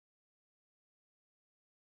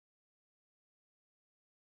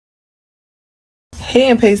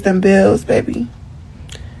hand pays them bills, baby.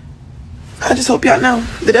 I just hope y'all know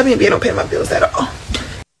the WNBA don't pay my bills at all.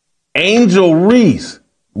 Angel Reese,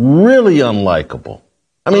 really unlikable.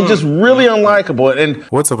 I mean, just really unlikable. And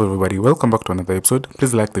what's up, everybody? Welcome back to another episode.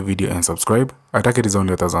 Please like the video and subscribe. Our target is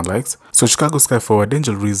only 1,000 likes. So Chicago Sky forward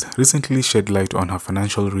Angel Reese recently shed light on her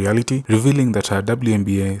financial reality, revealing that her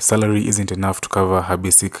WNBA salary isn't enough to cover her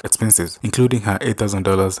basic expenses, including her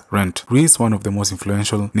 $8,000 rent. Reese, one of the most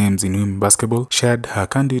influential names in women's basketball, shared her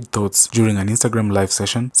candid thoughts during an Instagram live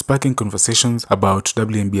session, sparking conversations about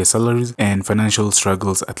WNBA salaries and financial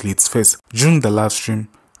struggles athletes face. During the live stream,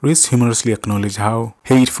 Reese humorously acknowledged how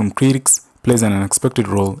hate from critics plays an unexpected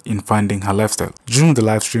role in funding her lifestyle. During the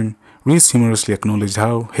live stream, Reese humorously acknowledged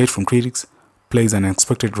how hate from critics plays an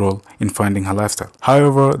unexpected role in funding her lifestyle.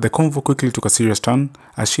 However, the convo quickly took a serious turn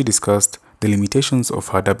as she discussed the limitations of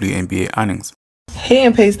her WNBA earnings.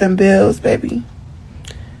 Hand pays them bills, baby.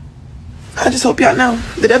 I just hope y'all know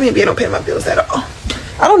the WNBA don't pay my bills at all.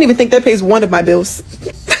 I don't even think that pays one of my bills.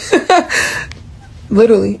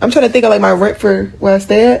 Literally. I'm trying to think of like my rent for where I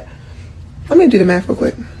stay at. I'm gonna do the math real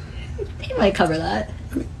quick. It might cover that.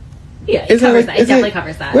 Yeah, it covers that. It definitely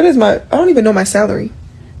covers that. What is my, I don't even know my salary.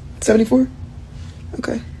 74?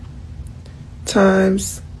 Okay.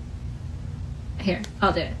 Times. Here,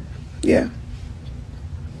 I'll do it. Yeah.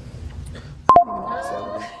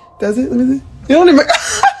 Does it? Let me see. You don't even.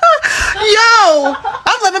 Yo!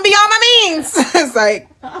 I'm living beyond my means! It's like.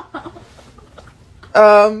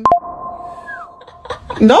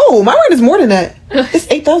 No, my rent is more than that. It's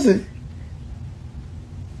 8,000.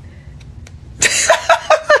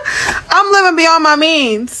 I'm living beyond my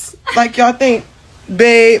means. Like y'all think.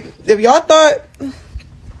 Babe, if y'all thought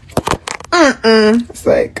it's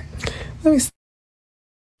like, let me see.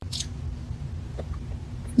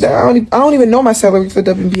 I don't even know my salary for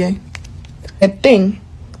WNBA. A thing.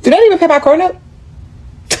 Did that even pay my car note?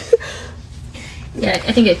 Yeah,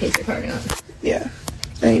 I think it pays your car note. Yeah.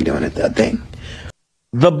 I ain't doing it, that thing.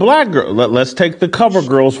 the black girl, let's take the cover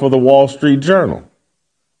girls for the Wall Street Journal.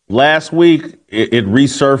 Last week, it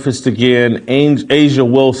resurfaced again. Asia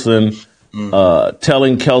Wilson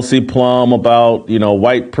telling Kelsey Plum about,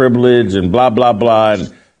 white privilege and blah, blah, blah.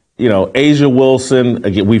 And, Asia Wilson,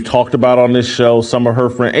 again, we've talked about on this show, some of her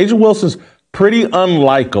friends. Asia Wilson's pretty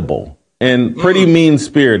unlikable and pretty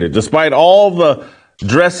mean-spirited, despite all the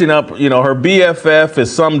dressing up. Her BFF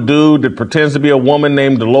is some dude that pretends to be a woman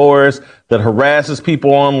named Dolores that harasses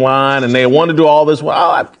people online, and they want to do all this.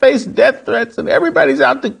 Well, I face death threats, and everybody's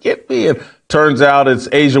out to get me. And turns out it's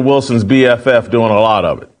Asia Wilson's BFF doing a lot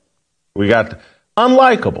of it. We got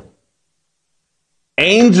unlikable.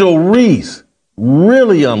 Angel Reese,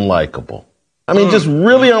 really unlikable. I mean, just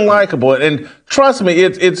really unlikable. And trust me,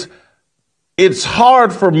 it's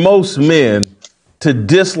hard for most men to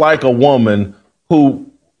dislike a woman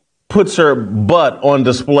who puts her butt on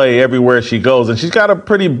display everywhere she goes. And she's got a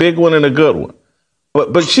pretty big one and a good one.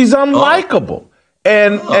 But she's unlikable.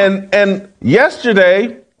 And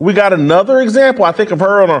yesterday, we got another example, I think, of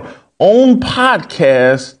her on her own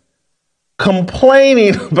podcast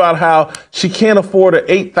complaining about how she can't afford an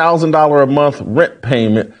 $8,000 a month rent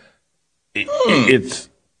payment. It's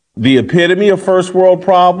the epitome of first world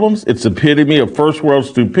problems. It's the epitome of first world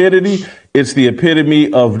stupidity. It's the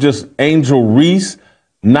epitome of just Angel Reese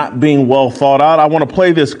not being well thought out. I want to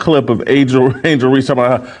play this clip of Angel Reese talking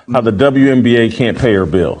about how the WNBA can't pay her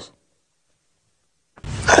bills.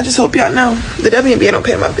 I just hope y'all know the WNBA don't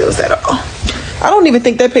pay my bills at all. I don't even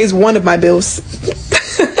think that pays one of my bills.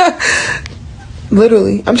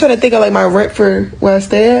 Literally. I'm trying to think of like my rent for where I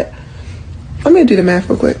stay at. I'm going to do the math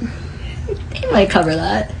real quick. It might cover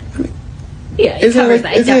that. Yeah, it covers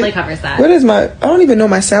that. It definitely covers that. What is my, I don't even know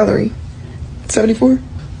my salary. 74?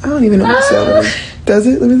 I don't even know my salary. Does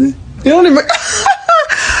it? Let me see. You don't even. Yo!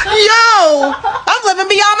 I'm living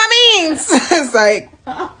beyond my means. It's like.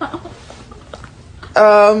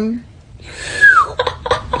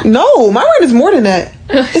 No, my rent is more than that.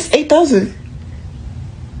 It's 8,000.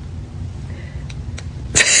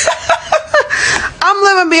 I'm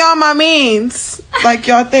living beyond my means. Like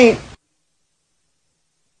y'all think.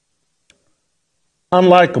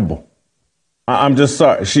 Unlikable. I'm just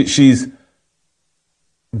sorry. She's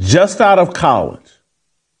just out of college.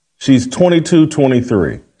 She's 22,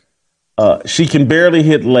 23. She can barely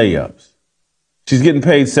hit layups. She's getting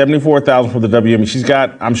paid $74,000 for the WNBA. She's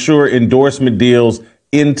got, I'm sure, endorsement deals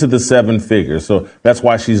into the seven figures. So that's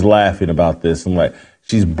why she's laughing about this. And like,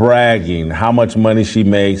 she's bragging how much money she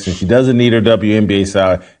makes, and she doesn't need her WNBA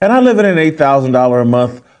salary. And I live in an $8,000 a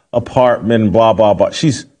month apartment, blah, blah, blah.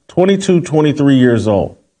 She's 22, 23 years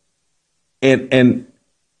old. And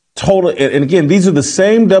total. And again, these are the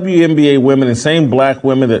same WNBA women and same black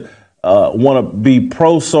women that want to be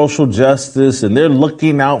pro-social justice, and they're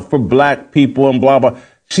looking out for black people and blah, blah.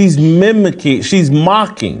 She's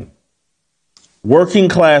mocking working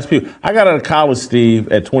class people. I got out of college,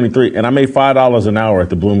 Steve, at 23, and I made $5 an hour at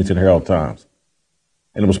the Bloomington Herald-Times.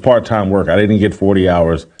 And it was part-time work. I didn't get 40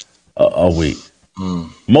 hours a week.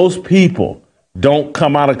 Most people don't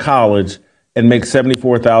come out of college and make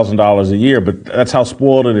 $74,000 a year, but that's how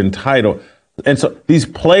spoiled and entitled. And so these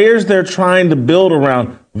players they're trying to build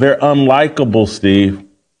around, they're unlikable, Steve.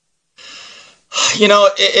 You know,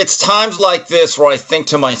 it's times like this where I think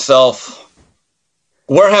to myself,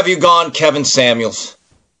 where have you gone, Kevin Samuels?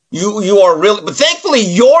 You are really, but thankfully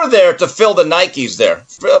you're there to fill the Nikes there.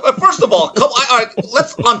 First of all,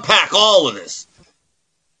 let's unpack all of this.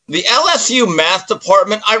 The LSU math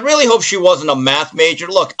department, I really hope she wasn't a math major.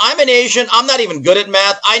 Look, I'm an Asian. I'm not even good at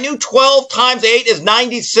math. I knew 12 times 8 is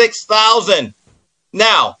 96,000.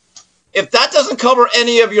 Now, if that doesn't cover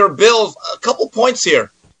any of your bills, a couple points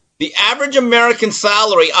here. The average American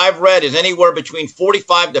salary I've read is anywhere between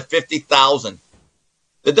 45 to 50,000.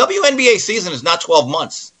 The WNBA season is not 12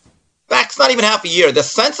 months. In fact, it's not even half a year. The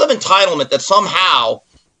sense of entitlement that somehow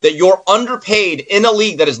that you're underpaid in a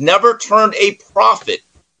league that has never turned a profit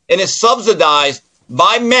and is subsidized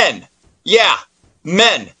by men. Yeah,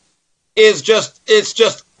 men it's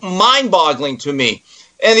just mind-boggling to me.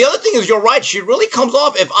 And the other thing is, you're right. She really comes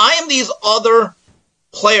off. If I am these other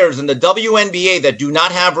players in the WNBA that do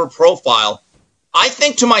not have her profile, I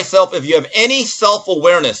think to myself, if you have any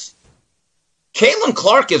self-awareness, Caitlin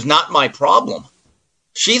Clark is not my problem.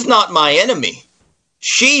 She's not my enemy.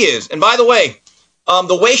 She is. And by the way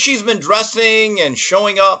she's been dressing and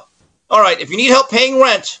showing up. All right, if you need help paying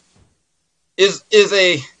rent, is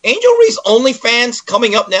a Angel Reese OnlyFans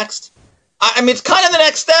coming up next? I mean, it's kind of the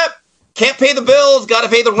next step. Can't pay the bills, got to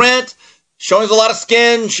pay the rent. Showing a lot of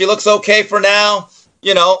skin. She looks okay for now.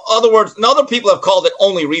 You know, other words, and other people have called it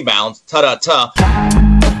only rebounds. Ta-da-ta.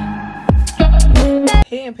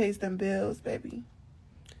 Hand pays them bills, baby.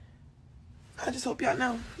 I just hope y'all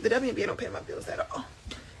know the WNBA don't pay my bills at all.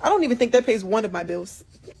 I don't even think that pays one of my bills.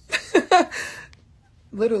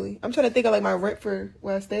 Literally. I'm trying to think of like my rent for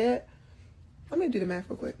where I stay at. I'm going to do the math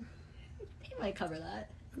real quick. It might cover that.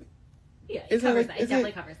 Yeah, It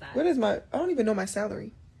definitely covers that. What is my, I don't even know my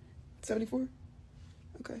salary. 74?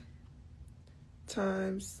 Okay.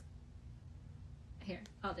 Times. Here,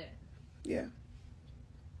 I'll do it. Yeah.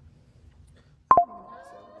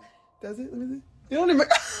 Does it? Let me see. You don't even.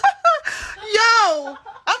 Yo!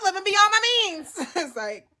 I'm living beyond my means. It's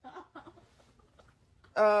like.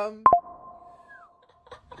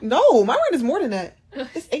 No, my rent is more than that.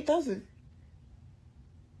 It's 8,000.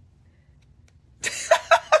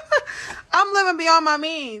 I'm living beyond my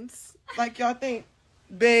means. Like y'all think.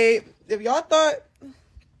 Babe, if y'all thought.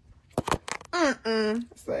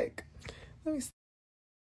 It's like. Let me see.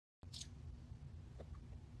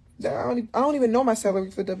 I don't even know my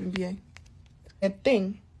salary for WNBA. That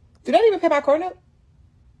thing. Did that even pay my car note?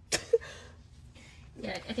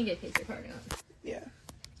 Yeah, I think it pays your car note. Yeah.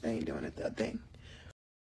 I ain't doing it, that thing.